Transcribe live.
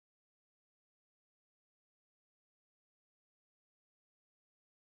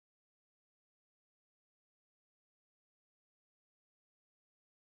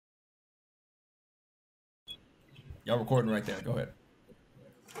Y'all recording right there. Go ahead.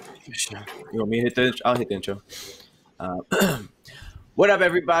 You want me to hit the intro? I'll hit the intro. What up,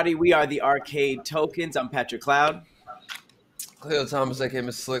 everybody? We are the Arcade Tokens. I'm Patrick Cloud. Cleo Thomas, aka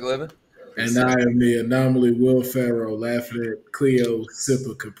Mr. Slick Living. And I am the anomaly Will Ferrell laughing at Cleo sip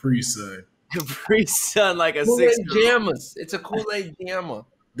of Capri Sun. Capri Sun like a Kool-Aid 6. Jammas. It's a Kool-Aid Jamma.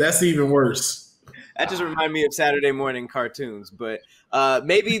 That's even worse. That just reminded me of Saturday morning cartoons. But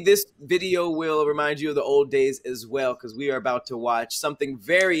maybe this video will remind you of the old days as well, because we are about to watch something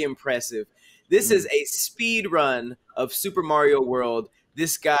very impressive. This is a speed run of Super Mario World.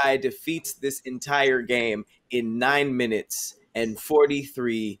 This guy defeats this entire game in 9 minutes and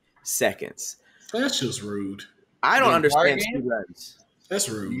 43 seconds. That's just rude. I don't understand speed runs. That's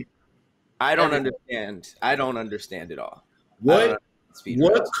rude. I don't understand. I don't understand at all. What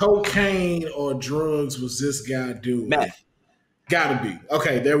cocaine or drugs was this guy doing? Meth. Gotta be.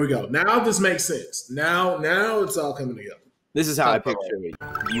 Okay, there we go. Now this makes sense. Now it's all coming together. This is how I picture it.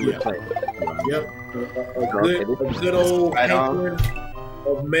 You would play. Yep. A good old hankering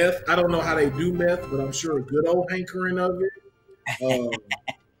of meth. I don't know how they do meth, but I'm sure a good old hankering of it.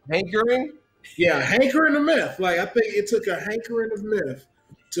 Hankering? Yeah, hankering of meth. Like, I think it took a hankering of meth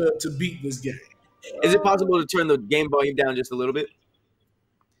to beat this game. Is it possible to turn the game volume down just a little bit?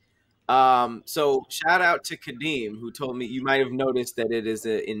 So shout out to Kadeem, who told me you might have noticed that it is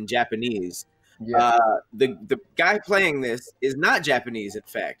in Japanese. Yeah. The guy playing this is not Japanese, in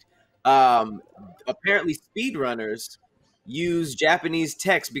fact. Apparently speedrunners use Japanese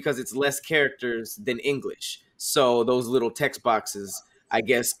text because it's less characters than English. So those little text boxes, I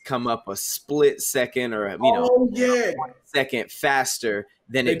guess, come up a split second or 1 second faster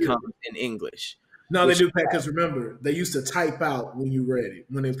than it comes in English. No, they do that because remember, they used to type out when you read it.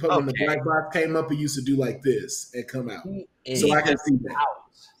 When they when the black box came up, it used to do like this and come out. So I can see that.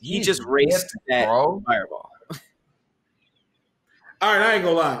 He just raced that fireball. All right, I ain't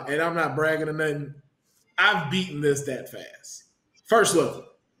gonna lie, and I'm not bragging or nothing. I've beaten this that fast. First level.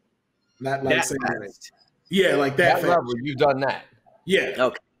 Not like saying that. Yeah, like that level, you've done that. Yeah.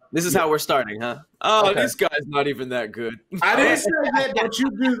 Okay. This is how we're starting, huh? Oh, this guy's not even that good. I didn't say that. Don't you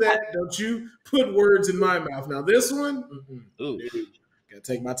do that. Don't you put words in my mouth. Now, this one, gotta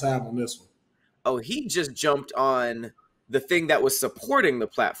take my time on this one. Oh, he just jumped on the thing that was supporting the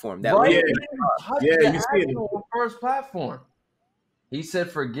platform. That right. You see it. First platform. He said,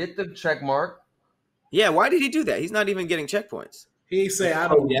 forget the check mark. Yeah, why did he do that? He's not even getting checkpoints. He say, I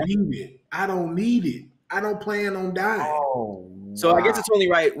don't need it. I don't need it. I don't plan on dying. Oh, so I guess it's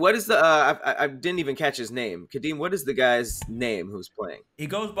only right. What is the? I didn't even catch his name. Kadeem, what is the guy's name who's playing? He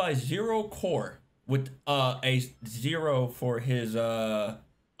goes by Zero Core with a 0 for his Zero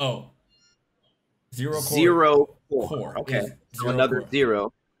Core. Zero Core. Okay, so another core.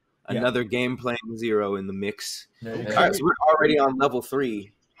 0. Another game playing 0 in the mix. All right, so we're already on level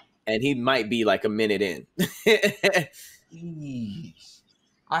 3, and he might be like a minute in. Jeez.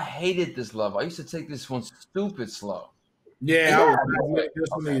 I hated this level. I used to take this one stupid slow. Yeah, I was not like this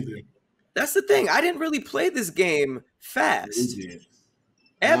one either. That's the thing. I didn't really play this game fast.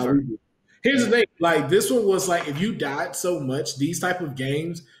 Ever. Here's the thing. Like, this one was like, if you died so much, these type of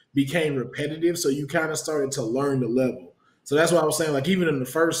games became repetitive, so you kind of started to learn the level. So that's what I was saying. Like, even in the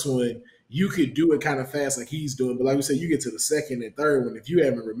first one, you could do it kind of fast like he's doing. But like we said, you get to the second and third one, if you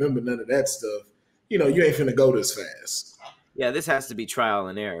haven't remembered none of that stuff, you ain't finna go this fast. Yeah, this has to be trial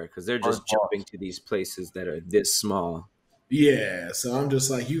and error because they're just jumping to these places that are this small. Yeah, so I'm just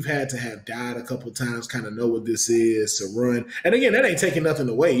like, you've had to have died a couple times, kind of know what this is to run. And again, that ain't taking nothing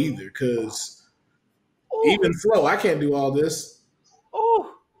away either, because even slow, I can't do all this.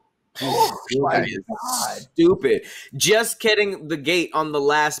 That is stupid. Just getting the gate on the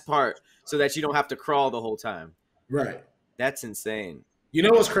last part so that you don't have to crawl the whole time. Right. That's insane. You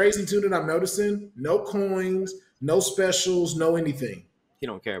know what's crazy too that I'm noticing? No coins, no specials, no anything. He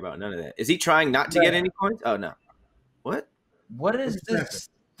don't care about none of that. Is he trying not to get any coins? Oh no. What? What is this?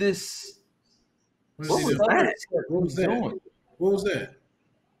 What was that? What was that?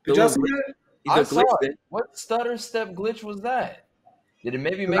 Did y'all see that? I saw it. What stutter step glitch was that? Did it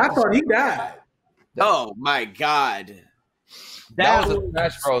maybe make? I thought he died. Oh my god. That was a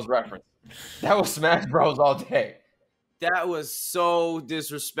Smash Bros reference. That was Smash Bros all day. That was so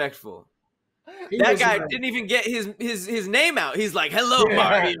disrespectful. That guy didn't even get his name out. He's like, "Hello,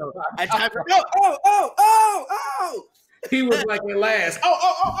 Mario." I time for oh. He was like in last.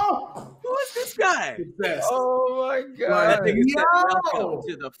 Oh. Who is this guy? Oh my god! I think it's welcome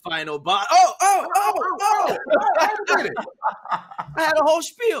to the final boss. Oh. I had a whole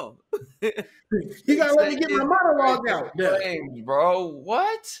spiel. You gotta let me get my monologue out. Games, bro.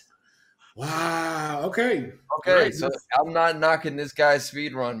 What? Wow. Okay. Okay, Right. so I'm not knocking this guy's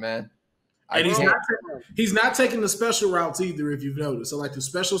speed run, man. And he's not taking the special routes either, if you've noticed. So, like the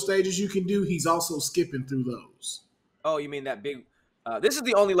special stages you can do, he's also skipping through those. Oh, you mean that big? This is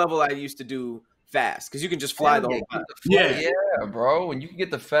the only level I used to do fast because you can just fly the whole time. Yeah, bro. When you can get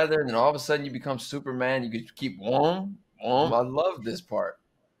the feather, and then all of a sudden you become Superman, you can keep warm. I love this part.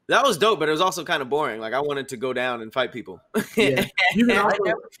 That was dope, but it was also kind of boring. Like I wanted to go down and fight people. Yeah. I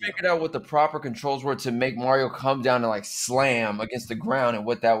never figured out what the proper controls were to make Mario come down and like slam against the ground and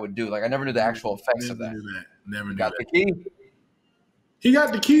what that would do. Like I never knew the actual effects of that. Never knew Got that. the key. He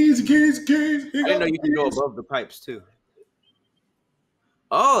got the keys. I didn't know you can go above the pipes too.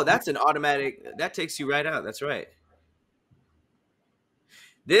 Oh, that's an automatic. That takes you right out. That's right.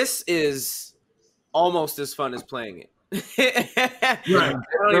 This is almost as fun as playing it. Right.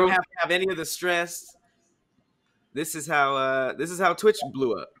 I don't even have to have any of the stress. This is how Twitch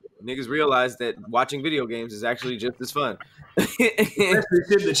blew up. Niggas realized that watching video games is actually just as fun. That's the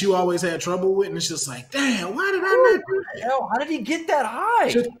shit that you always had trouble with, and it's just like, damn, why did I not do that? Hell, how did he get that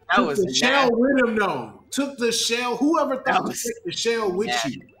high? Took was the shell with him, though. Took the shell. Whoever thought to take the shell with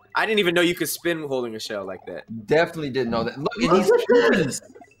you? I didn't even know you could spin holding a shell like that. Definitely didn't know that. Look, and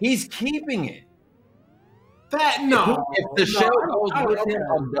he's keeping it. That no. If the shell goes with him,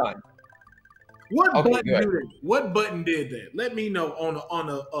 I'm done. What Okay, button good. did that? What button did that? Let me know on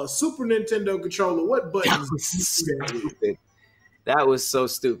a Super Nintendo controller. What button? That was stupid. That was so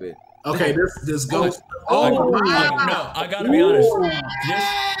stupid. Okay, this goes. No, I gotta be honest.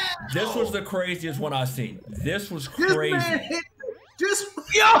 This was the craziest one I've seen. This was This crazy. man hit just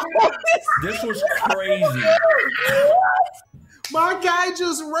This was crazy. my guy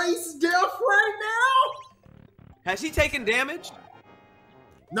just raced death right now. Has he taken damage?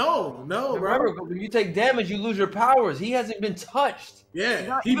 No, Remember, bro. when you take damage, you lose your powers. He hasn't been touched. Yeah,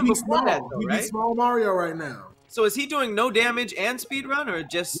 Not he even beat before small. that, though, He right? beat small Mario right now. So is he doing no damage and speedrun or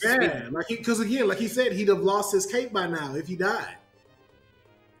just Yeah, because again, like he said, he'd have lost his cape by now if he died.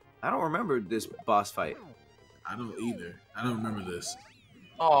 I don't remember this boss fight. I don't either. I don't remember this.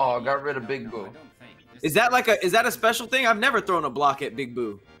 Oh, got rid of Big Boo. Is that a special thing? I've never thrown a block at Big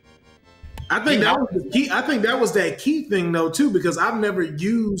Boo. I think that was the key. I think that was that key thing though too, because I've never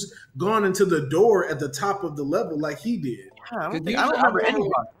gone into the door at the top of the level like he did. I don't remember any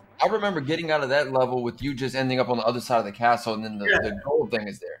boss. I remember getting out of that level with you just ending up on the other side of the castle, and then the gold thing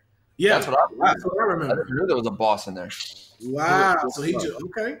is there. Yeah, That's what I remember. I didn't know there was a boss in there. Wow. So he just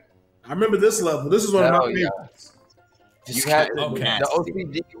okay. I remember this level. This is one of my favorites. You had Okay. the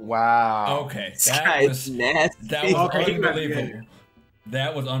OCD. Wow. Okay, This guy is nasty. that was Okay, unbelievable.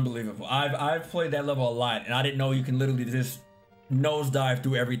 That was unbelievable. I've played that level a lot, and I didn't know you can literally just nosedive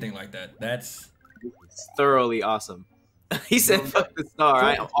through everything like that. That's thoroughly awesome. He said, "Fuck the star."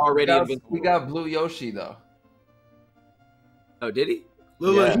 I am already invincible. We got Blue Yoshi though. Oh, did he?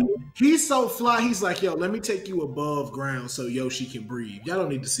 Look, he's so fly. He's like, yo, let me take you above ground so Yoshi can breathe. Y'all don't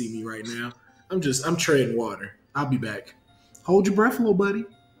need to see me right now. I'm treading water. I'll be back. Hold your breath, little buddy.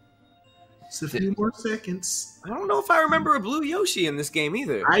 Just a few more seconds. I don't know if I remember a blue Yoshi in this game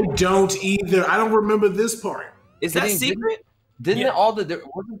either. I don't either. I don't remember this part. Is that secret? Didn't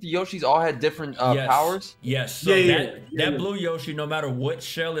wasn't the Yoshis all had different yes. powers? Yes. So Yeah. that blue Yoshi, no matter what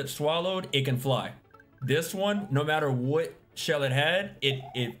shell it swallowed, it can fly. This one, no matter what shell it had,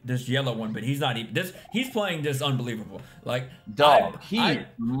 this yellow one, but he's not even this. He's playing this unbelievable. Like Dog, he's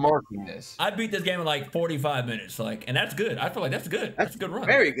marking this. I beat this game in like 45 minutes. Like, and that's good. I feel like that's good. That's a good run.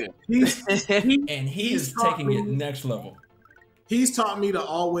 Very good. And he is taking it next level. He's taught me to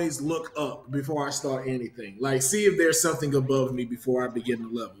always look up before I start anything. Like, see if there's something above me before I begin the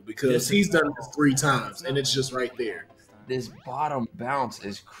level. Because he's done this 3 times, and it's just right there. This bottom bounce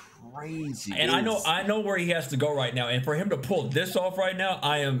is crazy. And I know where he has to go right now. And for him to pull this off right now,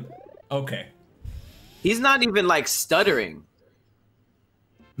 I am okay. He's not even like stuttering.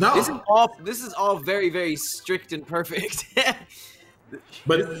 No, This is all very, very strict and perfect.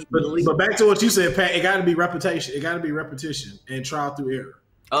 but back to what you said, Pat. It got to be repetition. It got to be repetition and trial through error.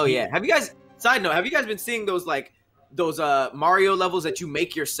 Oh yeah. Side note, have you guys been seeing those Mario levels that you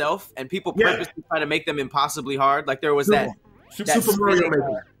make yourself and people purposely try to make them impossibly hard? Like there was Super Mario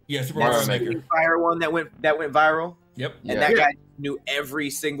Maker. Yeah, Super Mario Maker. Fire one that went viral. Yep. And that guy knew every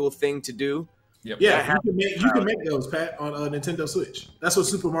single thing to do. Yep. Yeah, you can make those, Pat, on a Nintendo Switch. That's what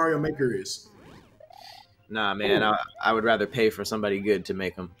Super Mario Maker is. Nah, man, I would rather pay for somebody good to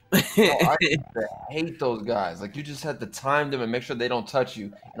make them. I hate those guys. Like you just have to time them and make sure they don't touch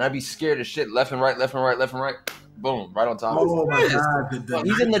you. And I'd be scared of shit left and right. boom, right on top. Oh my Yes. God,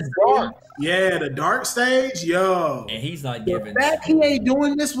 He's in the dark. Yeah, the dark stage, yo. And he's not The giving. fact he ain't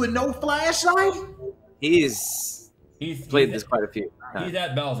doing this with no flashlight. He's played this quite a few times. He's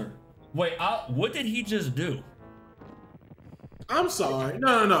at Bowser. Wait, what did he just do? I'm sorry.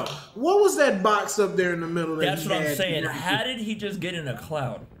 No. What was that box up there in the middle? That's what I'm saying. How did he just get in a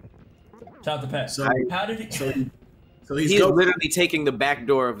cloud? Shout out to Pat. So, how did he? So he's literally taking the back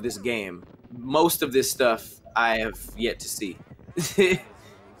door of this game. Most of this stuff I have yet to see. Is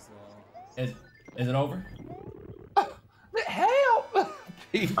it over? Help!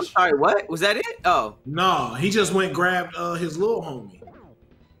 I'm sorry, what? Was that it? Oh. No, he just went and grabbed his little homie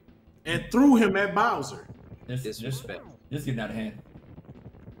and threw him at Bowser. Disrespect. This is getting out of hand.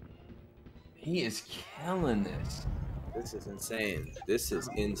 He is killing this. This is insane. This is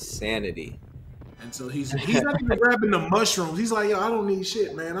insanity. And so he's not even grabbing the mushrooms. He's like, yo, I don't need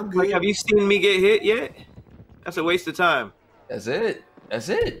shit, man. I'm good. Like, have you seen me get hit yet? That's a waste of time. That's it. That's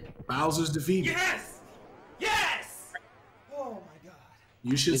it. Bowser's defeated. Yes! Oh my God.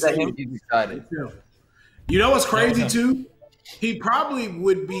 You should Is that say him? He's excited. You know what's crazy too? He probably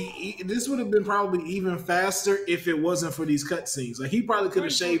would be. This would have been probably even faster if it wasn't for these cutscenes. Like he probably could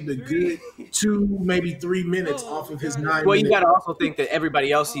have shaved a good 2, maybe 3 minutes off of his 9. Well, you got to also think that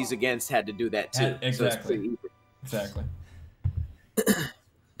everybody else he's against had to do that too. Exactly. Exactly.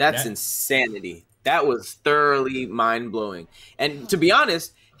 That's insanity. That was thoroughly mind blowing. And to be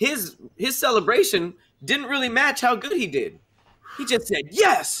honest, his celebration didn't really match how good he did. He just said,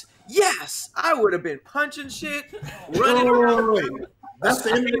 "Yes, yes." I would have been punching shit, running around. Wait. That's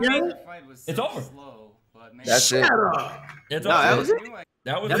the end of the game. It's over. That's it. Shut up. It's No, over. that was it.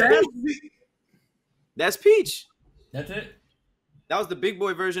 That was That's it. Peach. That's Peach. That's it. That was the big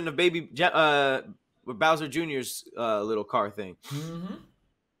boy version of Bowser Jr.'s little car thing. Mm-hmm.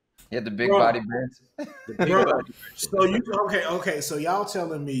 He had the big body bands. Bro, so you okay? So y'all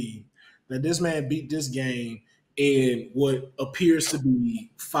telling me that this man beat this game in what appears to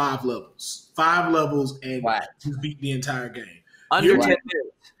be 5 levels, and he beat the entire game Under 10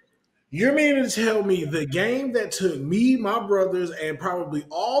 minutes. You're meaning to tell me the game that took me, my brothers, and probably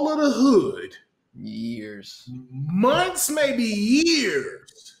all of the hood Years. months, maybe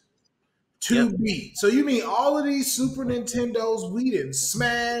years to beat? So you mean all of these Super Nintendos we didn't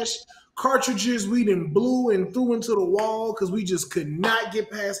smash, cartridges we didn't blew and threw into the wall because we just could not get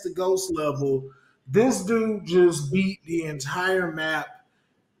past the ghost level? This dude just beat the entire map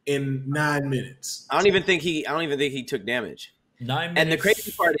in 9 minutes. I don't even think he took damage. 9 minutes. And the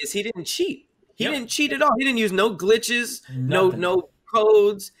crazy part is he didn't cheat. He didn't cheat at all. He didn't use no glitches, no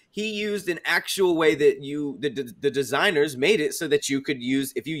codes. He used an actual way that the designers made it so that you could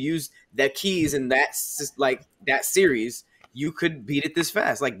use, if you used the keys in that series, you could beat it this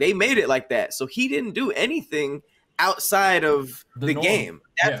fast. Like they made it like that. So he didn't do anything outside of the game.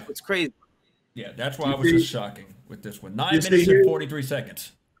 That's what's crazy. Yeah, that's why I was just shocking with this one. 9 minutes and 43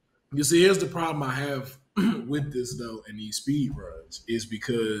 seconds. You see, here's the problem I have with this though, and these speed runs, is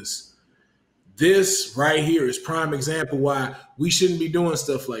because this right here is prime example why we shouldn't be doing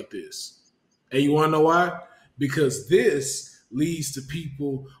stuff like this. And you want to know why? Because this leads to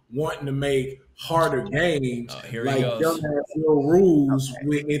people wanting to make harder games, like dumbass little rules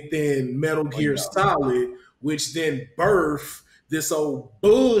within Metal Gear Solid, which then birth this old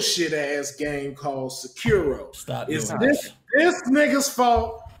bullshit ass game called Sekiro. It's this nigga's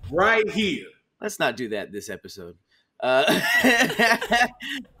fault right here. Let's not do that this episode. Let's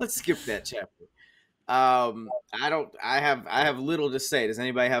skip that chapter. I have little to say. Does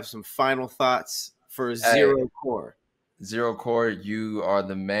anybody have some final thoughts for Zero Core? Zero Core, you are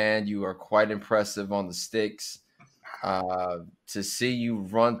the man. You are quite impressive on the sticks. To see you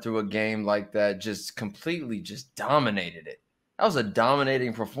run through a game like that, just completely just dominated it. That was a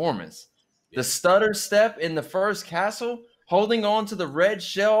dominating performance. The stutter step in the first castle, holding on to the red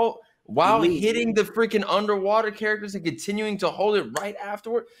shell while hitting the freaking underwater characters and continuing to hold it right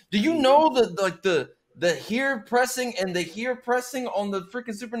afterward. Do you know the here pressing and the here pressing on the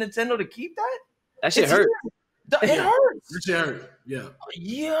freaking Super Nintendo to keep that? That shit hurt. It hurts. That shit hurt. Yeah.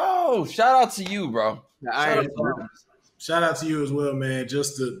 Yo, shout out to you, bro. Shout out to you as well, man.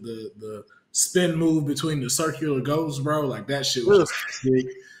 Just the spin move between the circular ghosts, bro. Like that shit was sick.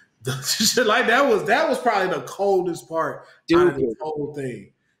 Shit like that was probably the coldest part out of this whole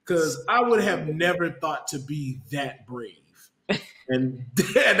thing. Because I would have never thought to be that brave. And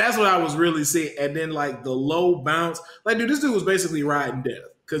that's what I was really seeing. And then like the low bounce. Like, dude, this dude was basically riding death.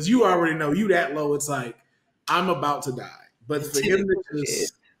 Because you already know you that low, it's like, I'm about to die. But for him to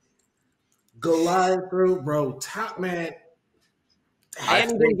just glide through, bro, top man,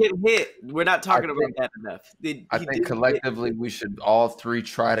 And he didn't get hit. We're not talking about that enough. I think collectively we should all three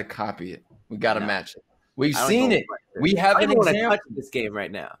try to copy it. We got to match it. We've seen it. We have an example. Touch this game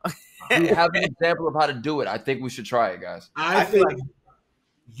right now. We have an example of how to do it. I think we should try it, guys. I think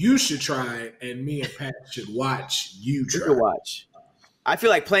you should try it, and me and Pat should watch you try. You watch. I feel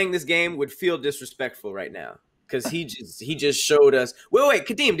like playing this game would feel disrespectful right now because he just showed us. Wait,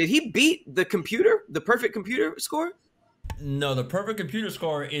 Kadeem, did he beat the perfect computer score? No, the perfect computer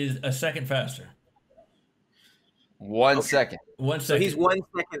score is a second faster. 1 second. 1 second. So he's 1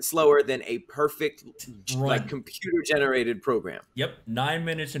 second slower than a perfect like computer generated program. Yep, 9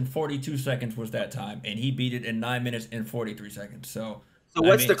 minutes and 42 seconds was that time, and he beat it in 9 minutes and 43 seconds. So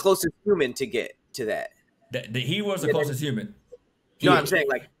what's the closest human to get to that? He was the closest human. No, I'm saying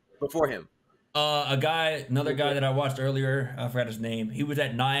like before him. Another guy that I watched earlier, I forgot his name. He was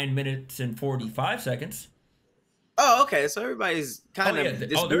at 9 minutes and 45 seconds. Oh, okay. So everybody's kind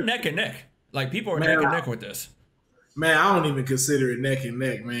of. They're neck and neck. Like people are neck and neck with this. Man, I don't even consider it neck and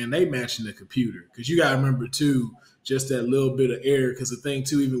neck, man. They matching the computer because you got to remember too, just that little bit of error. Because the thing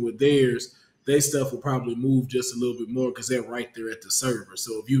too, even with theirs, their stuff will probably move just a little bit more because they're right there at the server.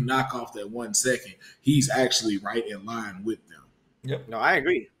 So if you knock off that 1 second, he's actually right in line with them. Yep. No, I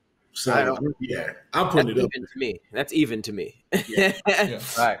agree. So I'm putting it up to me. That's even to me. Yeah. Yeah.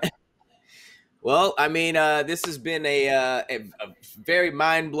 Right. Well, I mean, this has been a very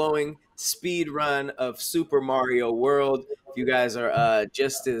mind-blowing speed run of Super Mario World. If you guys are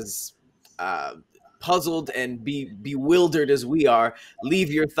just as puzzled and bewildered as we are,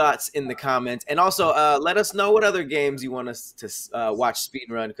 leave your thoughts in the comments. And also let us know what other games you want us to watch speed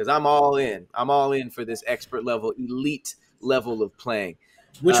run, because I'm all in. I'm all in for this expert level, elite level of playing.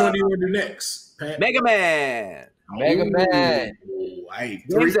 Which one do you want to do next, Pat? Mega Man. Mega Man.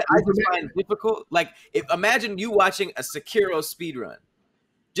 Games that I just find difficult. Like, imagine you watching a Sekiro speedrun.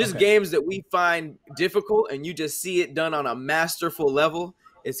 Just games that we find difficult, and you just see it done on a masterful level.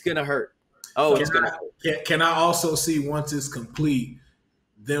 It's gonna hurt. Oh, it's gonna hurt. Can I also see once it's complete,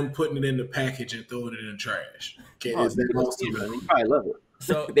 them putting it in the package and throwing it in the trash? They probably love it.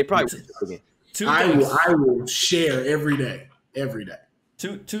 So they probably. I will share every day. Every day.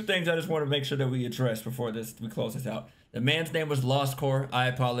 Two things I just want to make sure that we address before we close this out. The man's name was Lost Core. I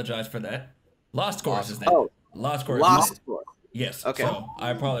apologize for that. Lost Core is his name. Oh, Lost Core. Lost Core. Yes. Okay. So I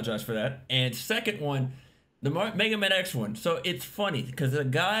apologize for that. And second one, the Mega Man X one. So it's funny because the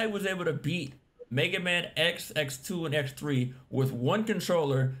guy was able to beat Mega Man X, X2, and X3 with one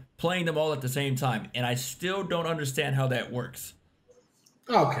controller, playing them all at the same time. And I still don't understand how that works.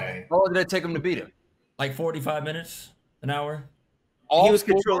 Okay. How long did it take him to beat him? Like 45 minutes, an hour. He was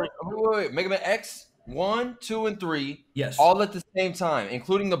controlling. Wait. Mega Man X, 1, 2, and 3. Yes. All at the same time,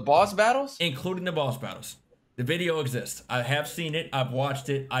 including the boss battles? Including the boss battles. The video exists. I have seen it. I've watched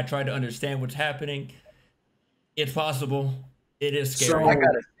it. I tried to understand what's happening. It's possible. It is scary. So I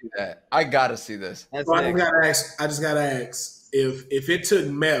gotta see that. I gotta see this. So I just gotta ask if it took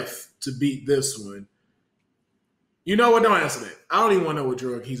meth to beat this one. You know what? Don't answer that. I don't even want to know what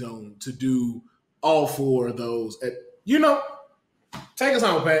drug he's on to do all four of those. Take us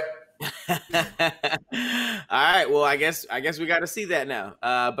home, Pat. All right. Well, I guess we got to see that now.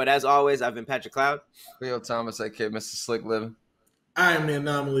 But as always, I've been Patrick Cloud. Leo Thomas, aka Mr. Slick Living. I am the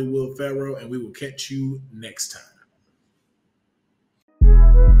anomaly, Will Ferrell, and we will catch you next time.